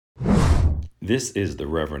This is the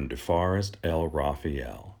Reverend DeForest L.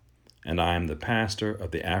 Raphael, and I am the pastor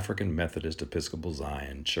of the African Methodist Episcopal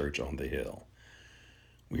Zion Church on the Hill.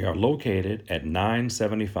 We are located at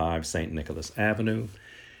 975 St. Nicholas Avenue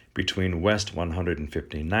between West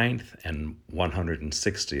 159th and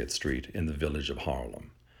 160th Street in the village of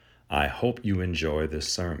Harlem. I hope you enjoy this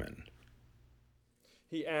sermon.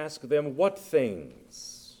 He asked them, "What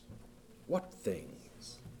things? What things?"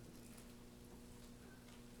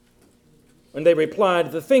 And they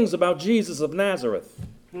replied, "The things about Jesus of Nazareth,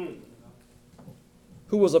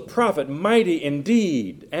 who was a prophet, mighty in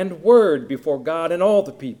deed and word before God and all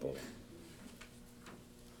the people.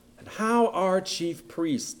 And how our chief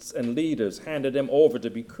priests and leaders handed him over to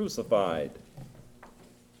be crucified,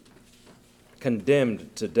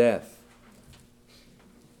 condemned to death.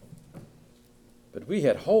 But we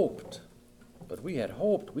had hoped that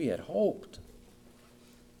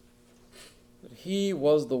he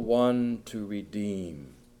was the one to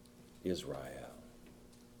redeem Israel."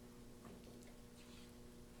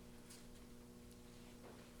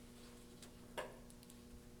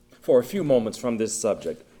 For a few moments from this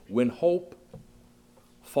subject, when hope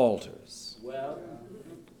falters.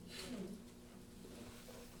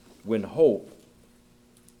 When hope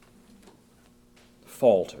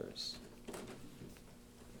falters.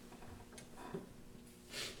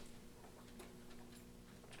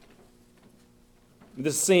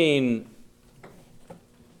 This scene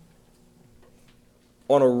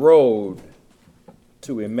on a road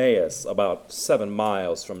to Emmaus, about 7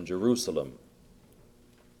 miles from Jerusalem.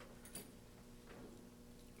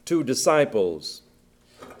 2 disciples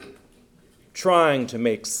trying to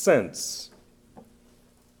make sense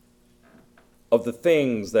of the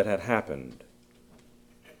things that had happened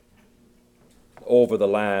over the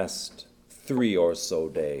last 3 or so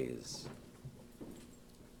days.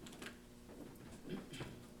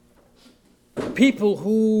 People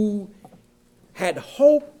who had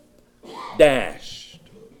hope dashed.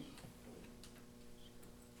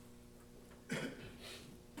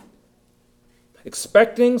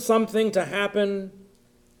 Expecting something to happen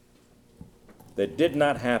that did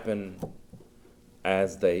not happen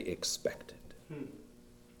as they expected.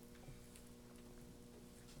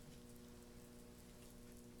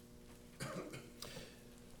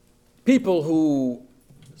 People who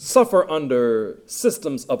suffer under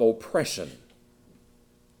systems of oppression.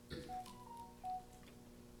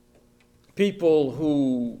 People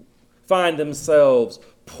who find themselves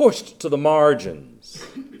pushed to the margins.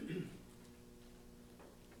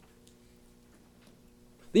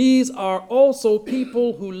 These are also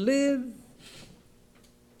people who live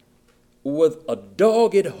with a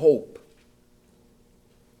dogged hope,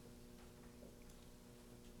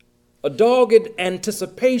 a dogged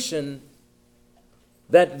anticipation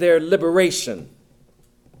that their liberation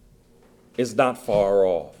is not far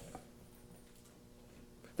off.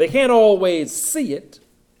 They can't always see it.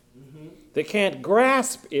 They can't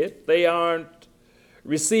grasp it. They aren't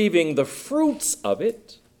receiving the fruits of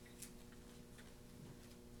it.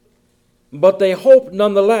 But they hope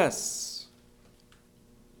nonetheless.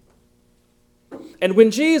 And when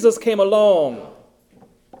Jesus came along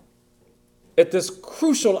at this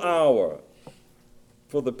crucial hour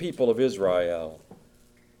for the people of Israel,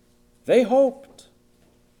 they hoped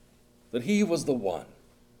that he was the one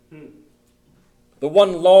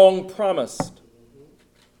long promised,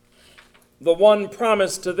 the one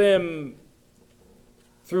promised to them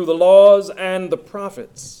through the laws and the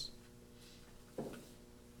prophets.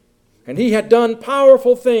 And he had done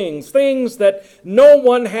powerful things, things that no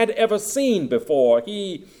one had ever seen before.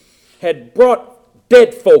 He had brought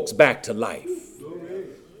dead folks back to life.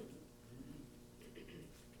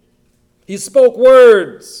 He spoke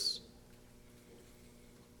words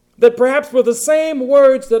that perhaps were the same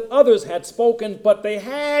words that others had spoken, but they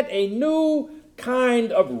had a new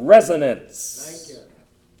kind of resonance,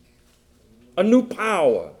 a new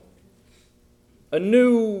power, a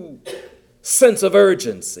new sense of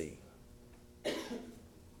urgency.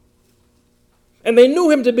 And they knew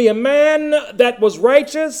him to be a man that was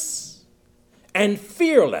righteous and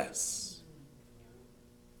fearless.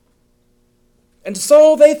 And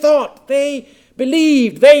so they thought, they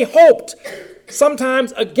believed, they hoped,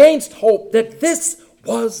 sometimes against hope, that this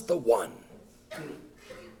was the one.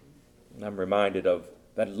 And I'm reminded of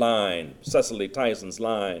that line, Cicely Tyson's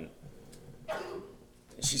line.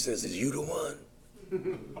 And she says, "Is you the one?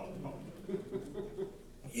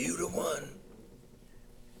 You the one?"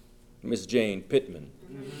 Miss Jane Pittman.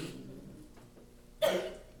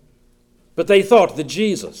 But they thought that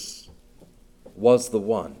Jesus was the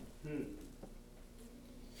one.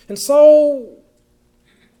 And so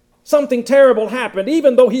something terrible happened.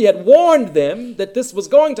 Even though he had warned them that this was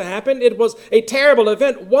going to happen, it was a terrible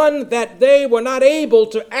event, one that they were not able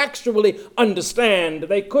to actually understand.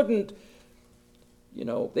 They couldn't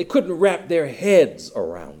wrap their heads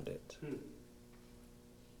around it.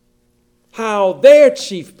 How their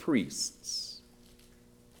chief priests,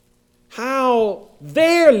 how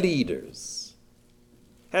their leaders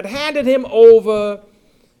had handed him over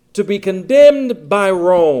to be condemned by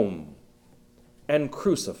Rome and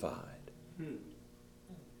crucified.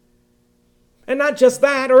 And not just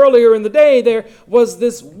that, earlier in the day there was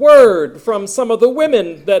this word from some of the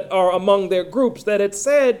women that are among their groups that had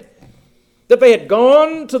said that they had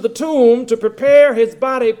gone to the tomb to prepare his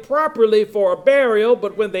body properly for a burial,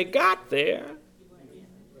 but when they got there,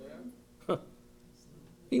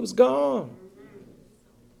 he was gone.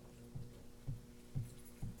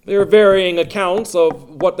 There are varying accounts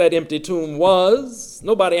of what that empty tomb was.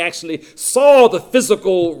 Nobody actually saw the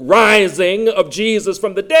physical rising of Jesus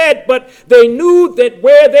from the dead, but they knew that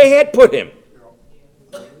where they had put him.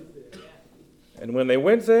 And when they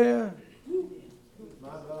went there,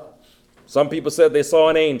 some people said they saw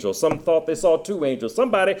an angel. Some thought they saw two angels.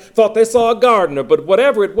 Somebody thought they saw a gardener. But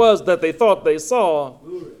whatever it was that they thought they saw,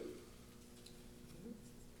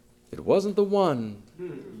 it wasn't the one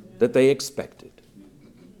that they expected.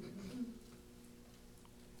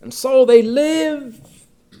 And so they live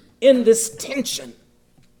in this tension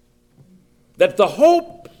that the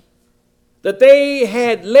hope that they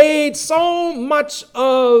had laid so much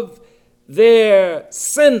of their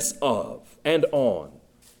sense of and on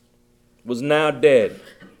was now dead.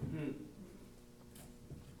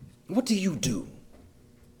 What do you do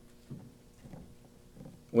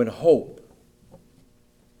when hope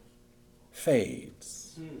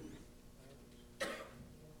fades?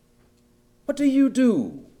 What do you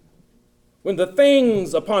do when the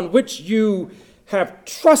things upon which you have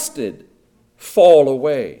trusted fall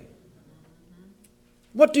away?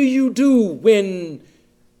 What do you do when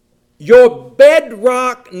your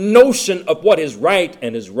bedrock notion of what is right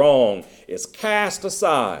and is wrong is cast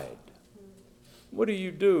aside? What do you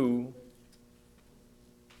do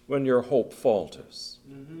when your hope falters?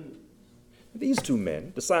 These two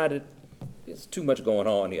men decided there's too much going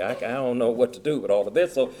on here. I don't know what to do with all of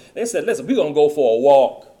this. So they said, listen, we're going to go for a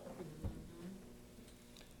walk.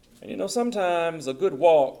 And sometimes a good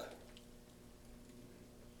walk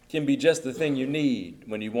can be just the thing you need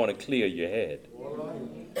when you want to clear your head.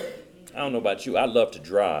 I don't know about you. I love to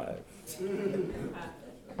drive.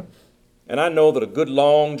 And I know that a good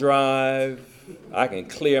long drive, I can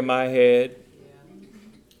clear my head,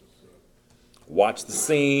 watch the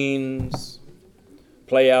scenes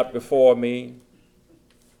play out before me,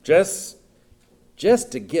 just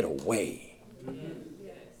to get away.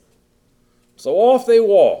 So off they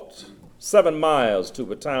walked 7 miles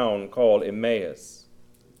to a town called Emmaus.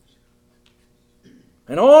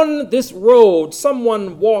 And on this road,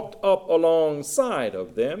 someone walked up alongside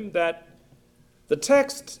of them that the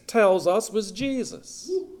text tells us was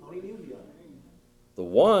Jesus, the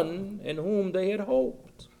one in whom they had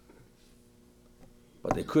hoped.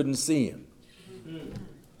 But they couldn't see him.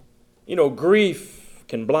 Grief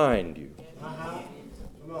can blind you.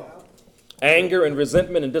 Anger and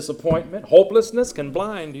resentment and disappointment, hopelessness can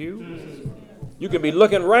blind you. You can be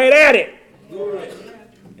looking right at it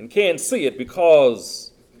and can't see it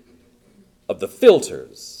because of the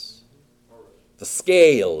filters, the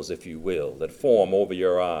scales, if you will, that form over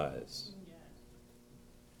your eyes.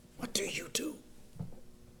 What do you do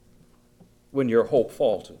when your hope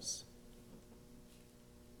falters?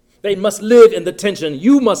 They must live in the tension.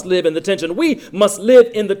 You must live in the tension. We must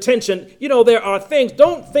live in the tension. There are things,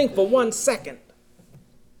 don't think for 1 second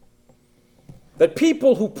that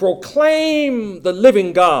people who proclaim the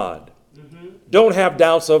living God don't have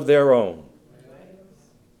doubts of their own.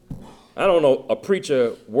 I don't know a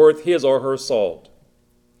preacher worth his or her salt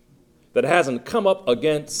that hasn't come up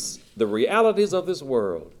against the realities of this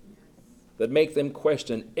world that make them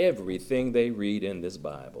question everything they read in this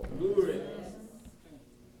Bible.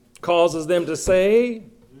 Causes them to say,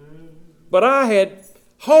 but I had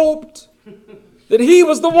hoped that he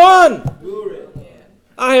was the one.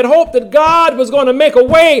 I had hoped that God was going to make a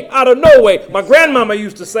way out of no way. My grandmama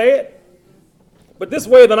used to say it. But this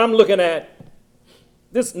way that I'm looking at,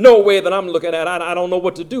 this no way that I'm looking at, I don't know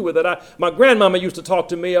what to do with it. My grandmama used to talk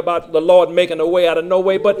to me about the Lord making a way out of no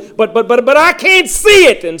way, but I can't see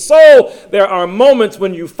it. And so there are moments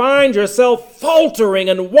when you find yourself faltering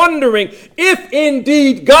and wondering if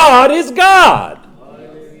indeed God is God.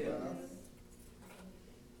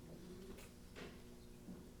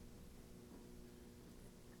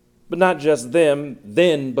 But not just them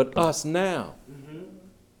then, but us now.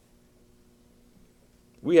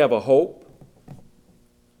 We have a hope.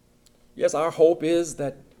 Yes, our hope is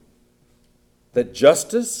that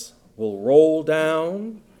justice will roll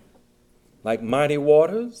down like mighty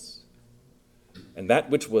waters, and that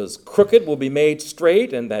which was crooked will be made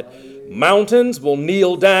straight, and that mountains will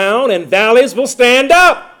kneel down and valleys will stand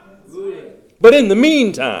up. But in the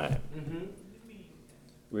meantime,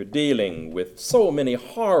 we're dealing with so many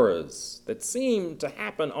horrors that seem to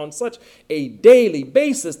happen on such a daily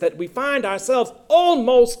basis that we find ourselves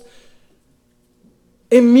almost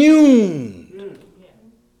immune.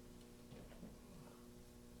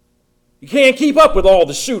 You can't keep up with all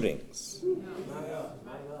the shootings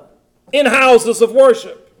in houses of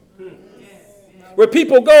worship, where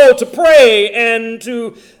people go to pray and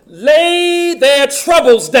to lay their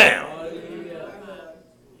troubles down,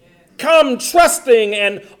 come trusting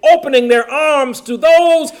and opening their arms to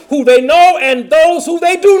those who they know and those who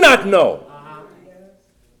they do not know.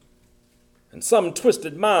 And some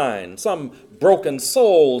twisted mind, some broken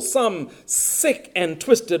soul, some sick and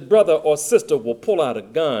twisted brother or sister will pull out a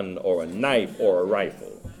gun or a knife or a rifle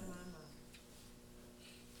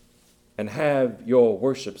and have your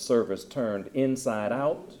worship service turned inside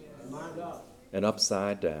out and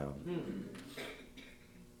upside down.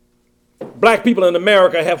 Black people in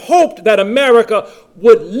America have hoped that America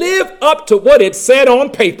would live up to what it said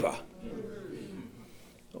on paper.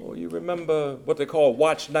 Oh, you remember what they call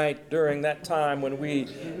watch night during that time when we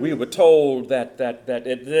were told that at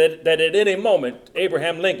any moment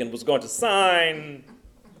Abraham Lincoln was going to sign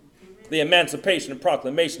the Emancipation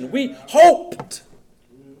Proclamation. We hoped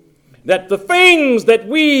that the things that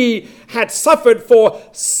we had suffered for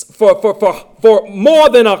more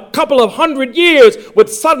than a couple of hundred years would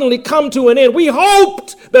suddenly come to an end. We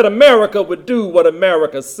hoped that America would do what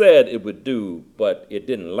America said it would do, but it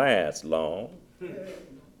didn't last long.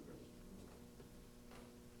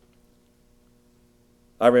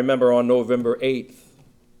 I remember on November 8th,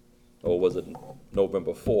 or was it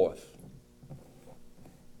November 4th,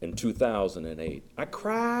 in 2008, I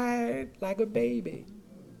cried like a baby.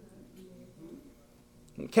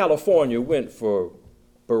 California went for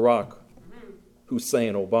Barack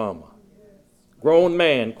Hussein Obama. Grown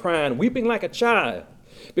man crying, weeping like a child,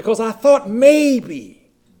 because I thought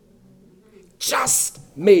maybe, just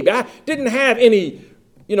maybe, I didn't have any,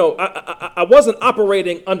 I wasn't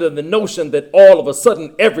operating under the notion that all of a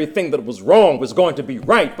sudden everything that was wrong was going to be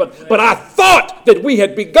right, but I thought that we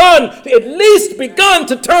had at least begun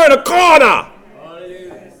to turn a corner.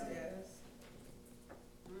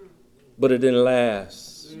 But it didn't last.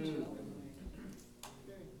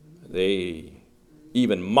 They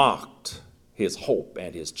even mocked his hope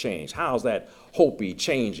and his change. How's that hopey,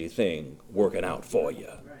 changey thing working out for you?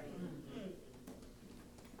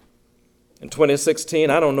 In 2016,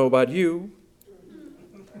 I don't know about you,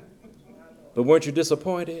 but weren't you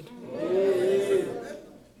disappointed?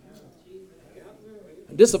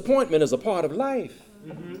 Disappointment is a part of life.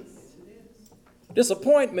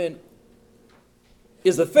 Disappointment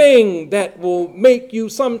is a thing that will make you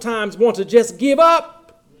sometimes want to just give up.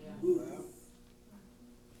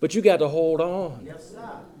 But you got to hold on.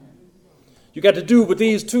 You got to do what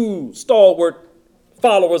these two stalwart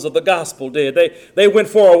followers of the gospel did. They went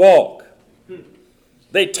for a walk.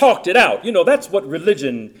 They talked it out. That's what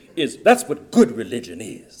religion is. That's what good religion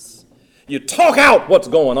is. You talk out what's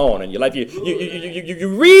going on in your life. You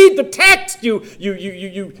read the text.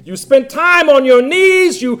 You spend time on your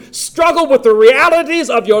knees. You struggle with the realities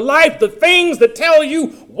of your life, the things that tell you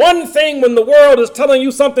one thing when the world is telling you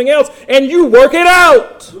something else, and you work it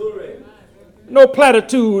out. No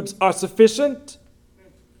platitudes are sufficient.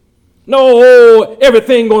 No,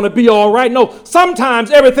 everything going to be all right. No,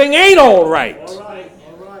 sometimes everything ain't all right.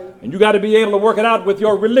 And you got to be able to work it out with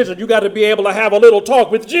your religion. You got to be able to have a little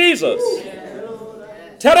talk with Jesus.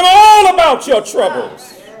 Tell him all about your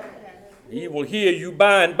troubles. He will hear you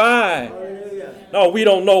by and by. No, we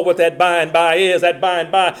don't know what that by and by is. That by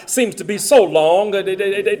and by seems to be so long.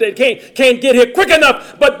 They can't get here quick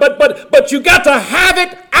enough. But you got to have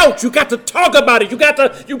it out. You got to talk about it. You got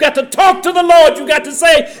to talk to the Lord. You got to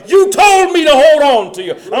say, you told me to hold on to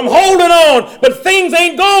you. I'm holding on, but things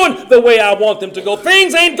ain't going the way I want them to go.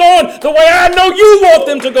 Things ain't going the way I know you want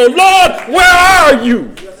them to go. Lord, where are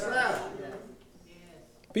you?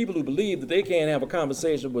 People who believe that they can't have a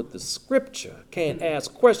conversation with the scripture, can't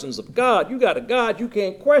ask questions of God. You got a God you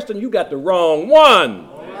can't question, you got the wrong one.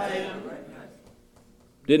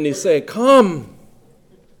 Didn't he say, come,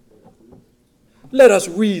 let us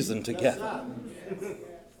reason together.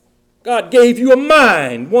 God gave you a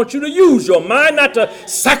mind, wants you to use your mind, not to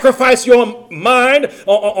sacrifice your mind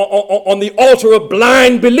on the altar of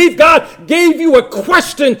blind belief. God gave you a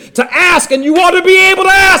question to ask, and you ought to be able to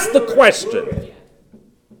ask the question.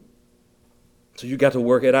 So you got to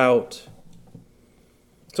work it out.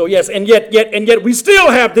 So yes, and yet we still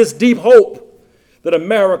have this deep hope that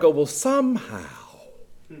America will somehow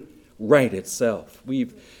right itself.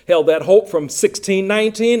 We've held that hope from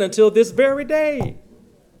 1619 until this very day,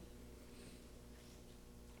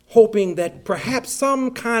 hoping that perhaps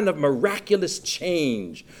some kind of miraculous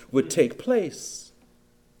change would take place.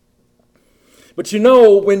 But you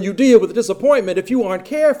know, when you deal with disappointment, if you aren't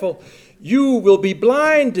careful, you will be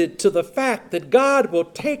blinded to the fact that God will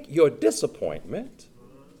take your disappointment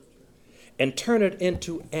and turn it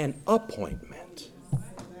into an appointment.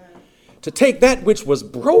 To take that which was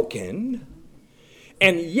broken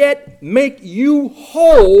and yet make you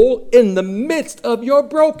whole in the midst of your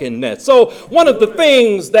brokenness. So one of the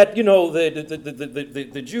things that, you know,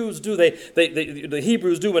 the Jews do, the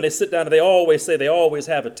Hebrews do when they sit down, they always say they always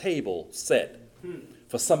have a table set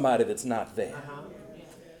for somebody that's not there.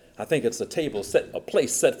 I think it's a table set, a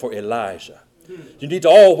place set for Elijah. You need to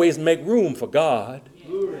always make room for God.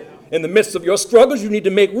 In the midst of your struggles, you need to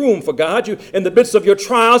make room for God. In the midst of your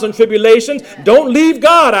trials and tribulations, don't leave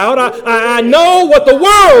God out. I know what the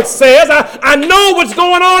world says. I know what's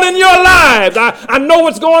going on in your lives. I know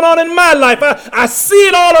what's going on in my life. I see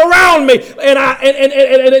it all around me.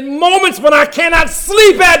 And in moments when I cannot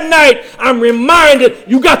sleep at night, I'm reminded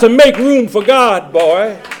you got to make room for God,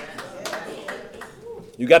 boy.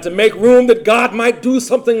 You got to make room that God might do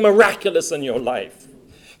something miraculous in your life.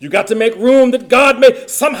 You got to make room that God may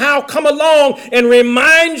somehow come along and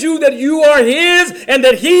remind you that you are His and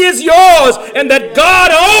that He is yours, and that God,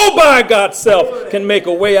 all by God's self, can make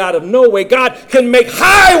a way out of no way. God can make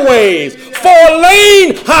highways,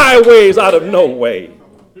 4-lane highways out of no way.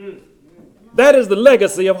 That is the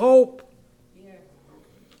legacy of hope.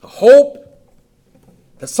 A hope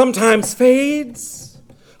that sometimes fades,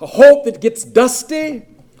 a hope that gets dusty,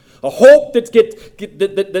 a hope that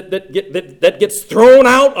gets thrown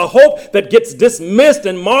out, a hope that gets dismissed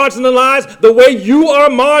and marginalized the way you are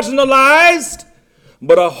marginalized,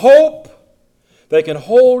 but a hope that can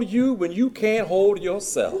hold you when you can't hold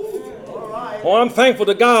yourself. Oh, I'm thankful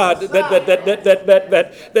to God that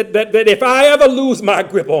if I ever lose my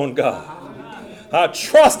grip on God, I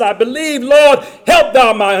trust, I believe, Lord, help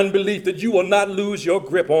thou my unbelief that you will not lose your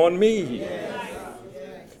grip on me.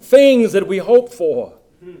 Things that we hope for,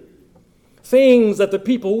 things that the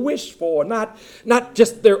people wish for, not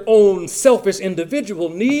just their own selfish individual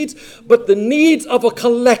needs, but the needs of a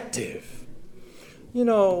collective. You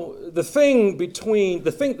know,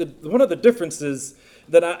 one of the differences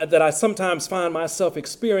that I sometimes find myself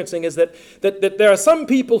experiencing is that there are some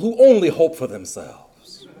people who only hope for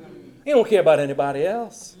themselves. They don't care about anybody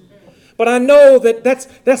else. But I know that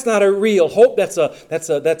that's not a real hope. That's a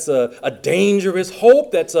dangerous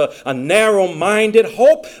hope. That's a narrow-minded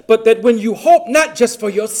hope. But that when you hope not just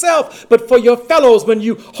for yourself, but for your fellows, when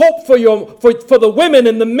you hope for the women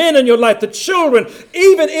and the men in your life, the children,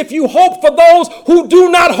 even if you hope for those who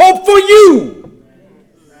do not hope for you,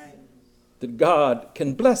 that God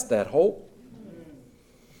can bless that hope.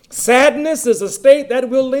 Sadness is a state that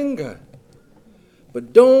will linger.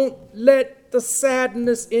 But don't let the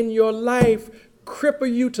sadness in your life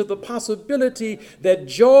cripple you to the possibility that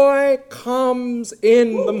joy comes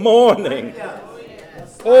in the morning.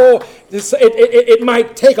 Oh, it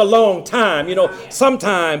might take a long time. You know,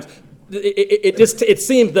 sometimes it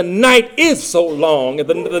seems the night is so long,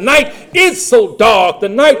 the night is so dark, the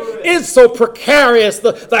night is so precarious.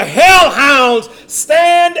 The hellhounds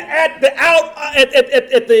stand at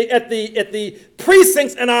the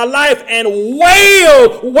precincts in our life and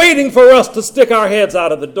wail, waiting for us to stick our heads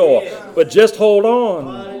out of the door. But just hold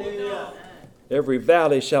on. Every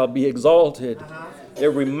valley shall be exalted.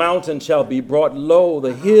 Every mountain shall be brought low.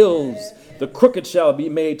 The hills, the crooked shall be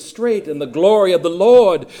made straight, and the glory of the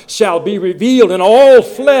Lord shall be revealed, and all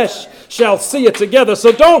flesh shall see it together.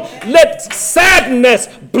 So don't let sadness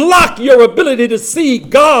block your ability to see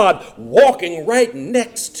God walking right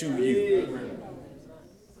next to you.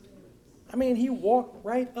 I mean, He walked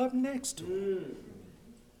right up next to him,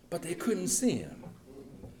 but they couldn't see Him.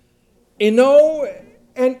 You know,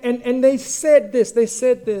 and they said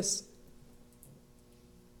this,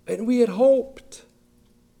 and we had hoped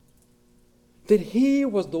that He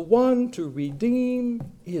was the one to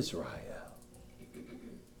redeem Israel.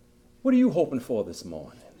 What are you hoping for this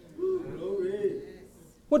morning?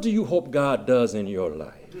 What do you hope God does in your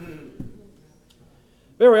life?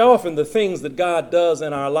 Very often the things that God does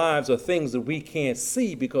in our lives are things that we can't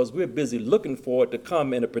see because we're busy looking for it to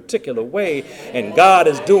come in a particular way, and God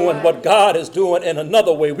is doing what God is doing in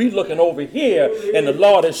another way. We're looking over here and the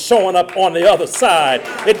Lord is showing up on the other side.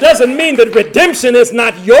 It doesn't mean that redemption is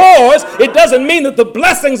not yours. It doesn't mean that the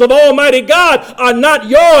blessings of Almighty God are not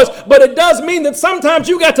yours, but it does mean that sometimes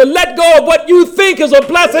you got to let go of what you think is a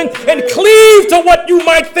blessing and cleave to what you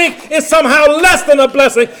might think is somehow less than a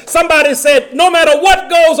blessing. Somebody said, no matter what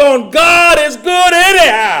goes on, God is good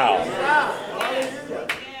anyhow.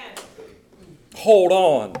 Hold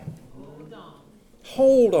on.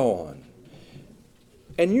 Hold on.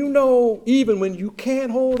 And you know, even when you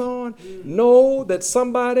can't hold on, know that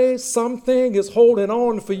somebody, something is holding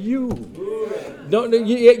on for you.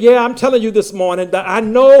 Yeah, I'm telling you this morning that I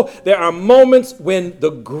know there are moments when the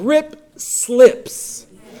grip slips.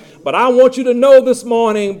 But I want you to know this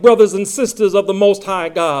morning, brothers and sisters of the Most High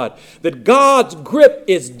God, that God's grip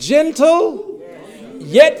is gentle,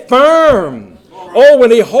 yet firm. Oh,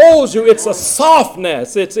 when he holds you, it's a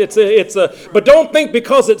softness. But don't think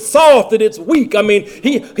because it's soft that it's weak. I mean,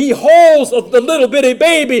 he holds the little bitty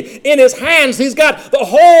baby in his hands. He's got the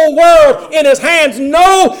whole world in his hands.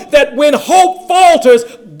 Know that when hope falters,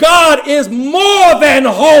 God is more than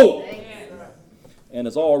hope. And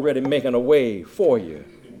is already making a way for you.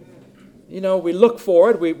 You know, we look for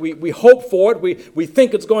it, we hope for it, we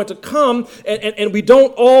think it's going to come, and we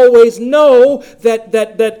don't always know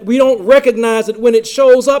that we don't recognize it when it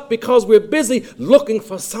shows up because we're busy looking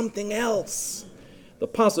for something else. The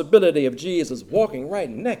possibility of Jesus walking right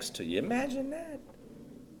next to you. Imagine that.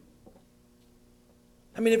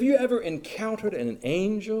 I mean, have you ever encountered an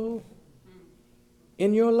angel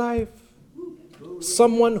in your life?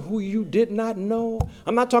 Someone who you did not know.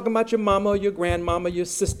 I'm not talking about your mama or your grandmama, your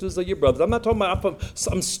sisters or your brothers. I'm not talking about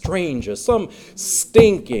some stranger, some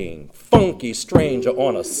stinking, funky stranger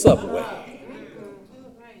on a subway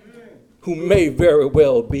who may very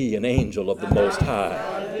well be an angel of the Most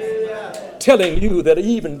High, telling you that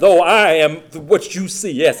even though I am what you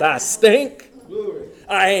see, yes, I stink.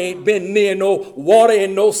 I ain't been near no water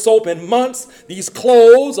and no soap in months. These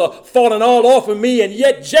clothes are falling all off of me, and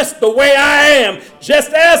yet just the way I am,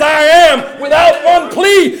 just as I am, without one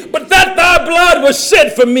plea, but that thy blood was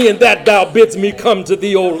shed for me, and that thou bids me come to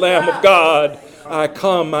thee, O Lamb of God. I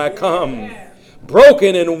come,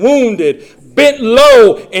 broken and wounded, bent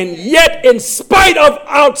low, and yet in spite of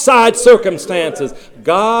outside circumstances,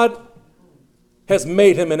 God has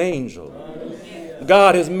made him an angel.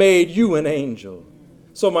 God has made you an angel.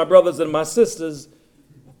 So my brothers and my sisters,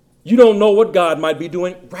 you don't know what God might be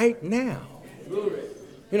doing right now.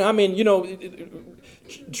 You know, I mean, you know,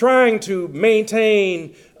 trying to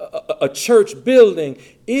maintain a church building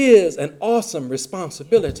is an awesome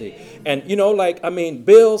responsibility. And, you know, like, I mean,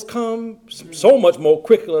 bills come so much more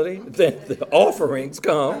quickly than the offerings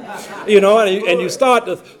come, you know, and you start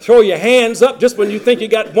to throw your hands up just when you think you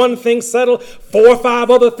got one thing settled, 4 or 5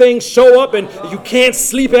 other things show up and you can't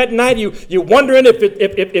sleep at night. You're wondering if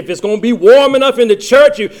it's going to be warm enough in the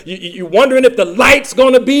church. You're wondering if the light's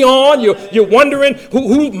going to be on. You're wondering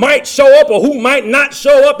who might show up or who might not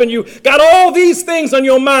show up, and you got all these things on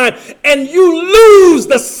your mind, and you lose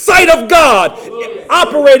the sight of God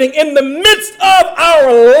operating in the midst of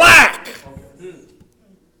our lack.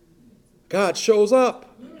 God shows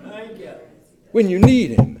up when you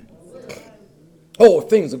need him. Oh, if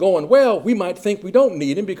things are going well, we might think we don't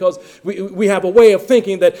need him because we have a way of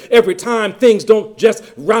thinking that every time things don't just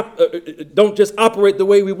operate the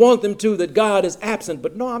way we want them to, that God is absent.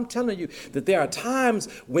 But no, I'm telling you that there are times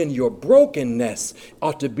when your brokenness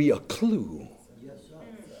ought to be a clue.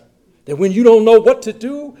 That when you don't know what to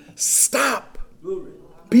do, stop,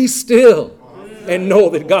 be still, and know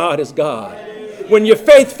that God is God. When your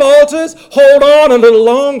faith falters, hold on a little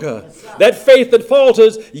longer. That faith that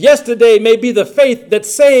falters yesterday may be the faith that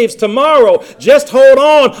saves tomorrow. Just hold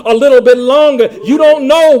on a little bit longer. You don't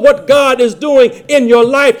know what God is doing in your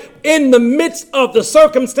life in the midst of the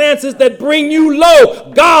circumstances that bring you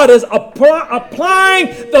low. God is applying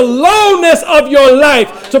the lowness of your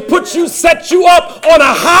life to set you up on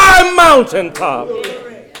a high mountaintop.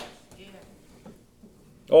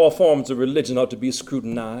 All forms of religion ought to be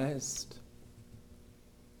scrutinized.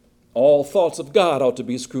 All thoughts of God ought to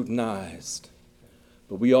be scrutinized.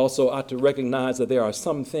 But we also ought to recognize that there are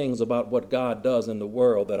some things about what God does in the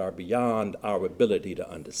world that are beyond our ability to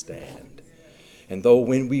understand. And though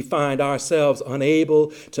when we find ourselves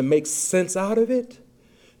unable to make sense out of it,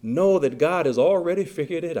 know that God has already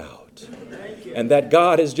figured it out. And that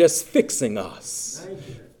God is just fixing us,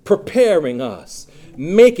 preparing us,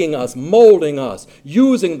 making us, molding us,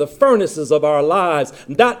 using the furnaces of our lives,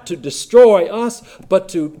 not to destroy us, but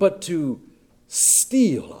to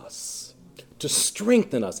steel us, to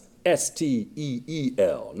strengthen us.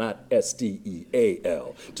 S-T-E-E-L, not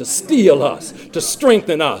S-T-E-A-L. To steel us, to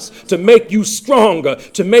strengthen us, to make you stronger,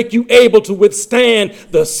 to make you able to withstand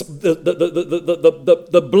the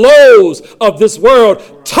blows of this world,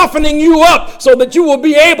 toughening you up so that you will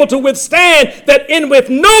be able to withstand that. If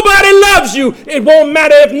nobody loves you, it won't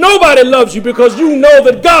matter if nobody loves you, because you know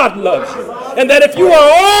that God loves you. And that if you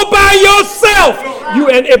are all by yourself,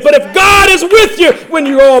 but if God is with you when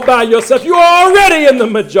you're all by yourself, you're already in the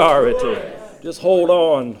majority. Just hold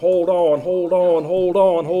on, hold on, hold on, hold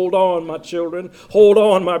on, hold on, my children. Hold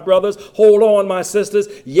on, my brothers. Hold on, my sisters.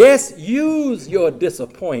 Yes, use your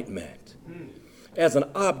disappointment as an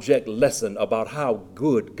object lesson about how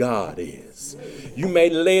good God is. You may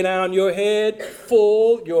lay down your head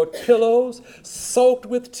full, your pillows soaked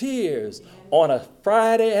with tears on a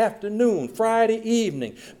Friday afternoon, Friday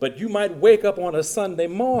evening, but you might wake up on a Sunday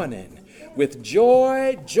morning with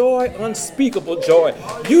joy, unspeakable joy.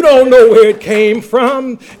 You don't know where it came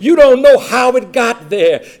from. You don't know how it got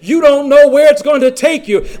there. You don't know where it's going to take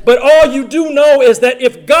you. But all you do know is that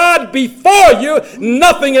if God be for you,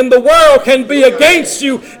 nothing in the world can be against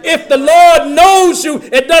you. If the Lord knows you,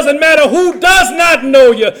 it doesn't matter who does not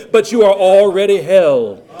know you, but you are already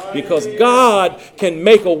held. Because God can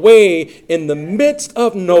make a way in the midst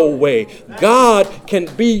of no way. God can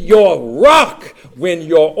be your rock when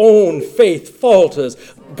your own faith falters.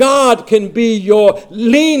 God can be your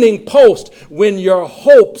leaning post when your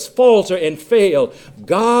hopes falter and fail.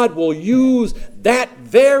 God will use that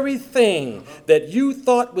very thing that you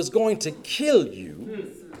thought was going to kill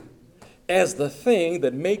you as the thing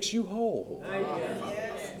that makes you whole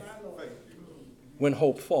when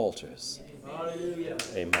hope falters.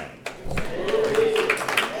 Amen.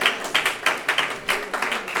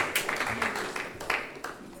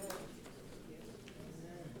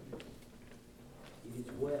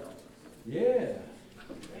 Yeah.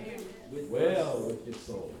 Well with your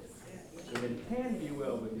soul. And it can be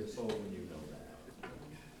well with your soul when you know that.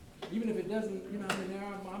 Even if it doesn't,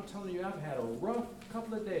 I'm telling you, I've had a rough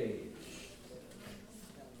couple of days.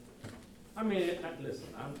 Listen,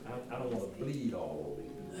 I don't want to bleed all over you.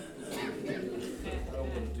 I don't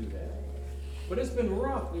want to do that. But it's been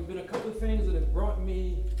rough. There's been a couple of things that have brought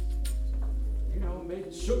me,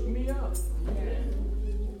 shook me up.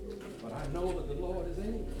 But I know that the Lord is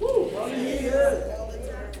able.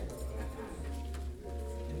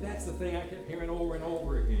 And that's the thing I kept hearing over and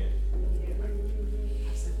over again.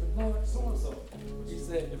 I said, but Lord, so-and-so. He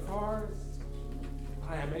said, DeForest,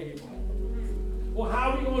 I am able. Well,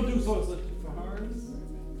 how are we going to do so-and-so? DeForest,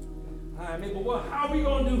 I am able. Well, how are we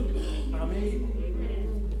going to do? I'm able.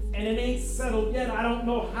 And it ain't settled yet. I don't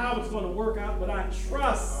know how it's going to work out, but I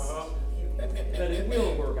trust that it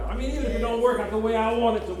will work out. Even if it don't work out the way I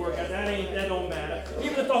want it to work out, that don't matter.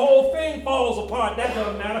 Even if the whole thing falls apart, that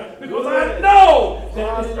doesn't matter, because I know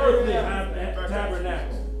that this earthly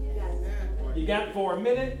tabernacle, you got for a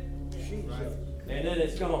minute, and then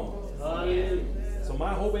it's gone. So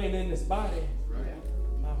my hope ain't in this body.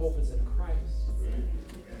 My hope is in Christ.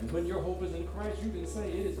 And when your hope is in Christ, you can say,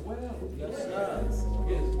 it is well. Yes, sir.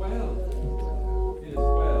 It is well. It is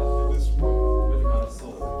well with my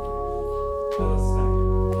soul. Let us stand.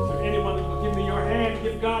 Is there anyone who will give me your hand?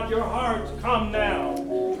 Give God your heart. Come now.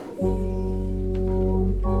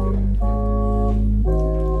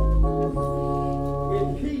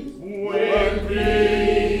 When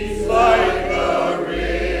peace like the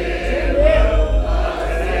river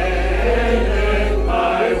attendeth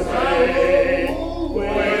my way,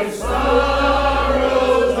 when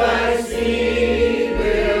sorrows like sea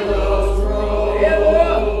billows roll,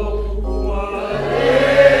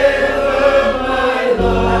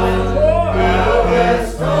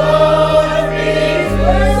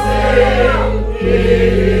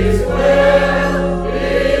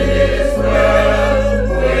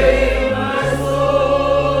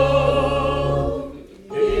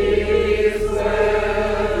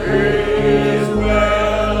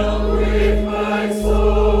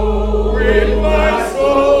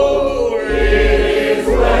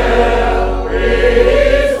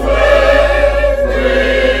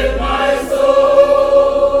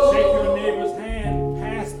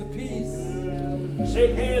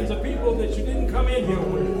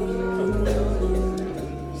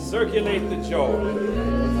 circulate the joy.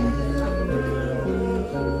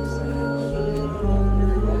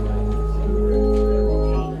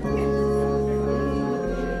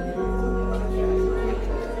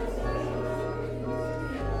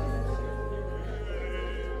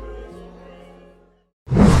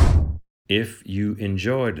 If you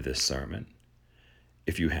enjoyed this sermon,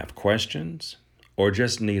 if you have questions, or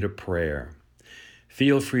just need a prayer,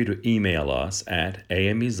 feel free to email us at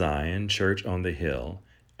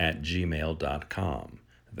amezionchurchonthehill@gmail.com.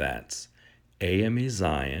 That's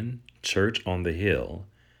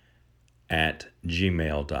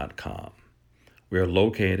amezionchurchonthehill@gmail.com. We're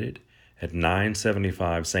located at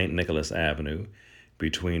 975 St. Nicholas Avenue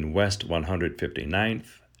between West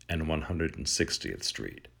 159th and 160th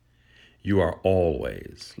Street. You are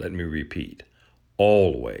always, let me repeat,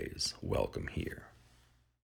 always welcome here.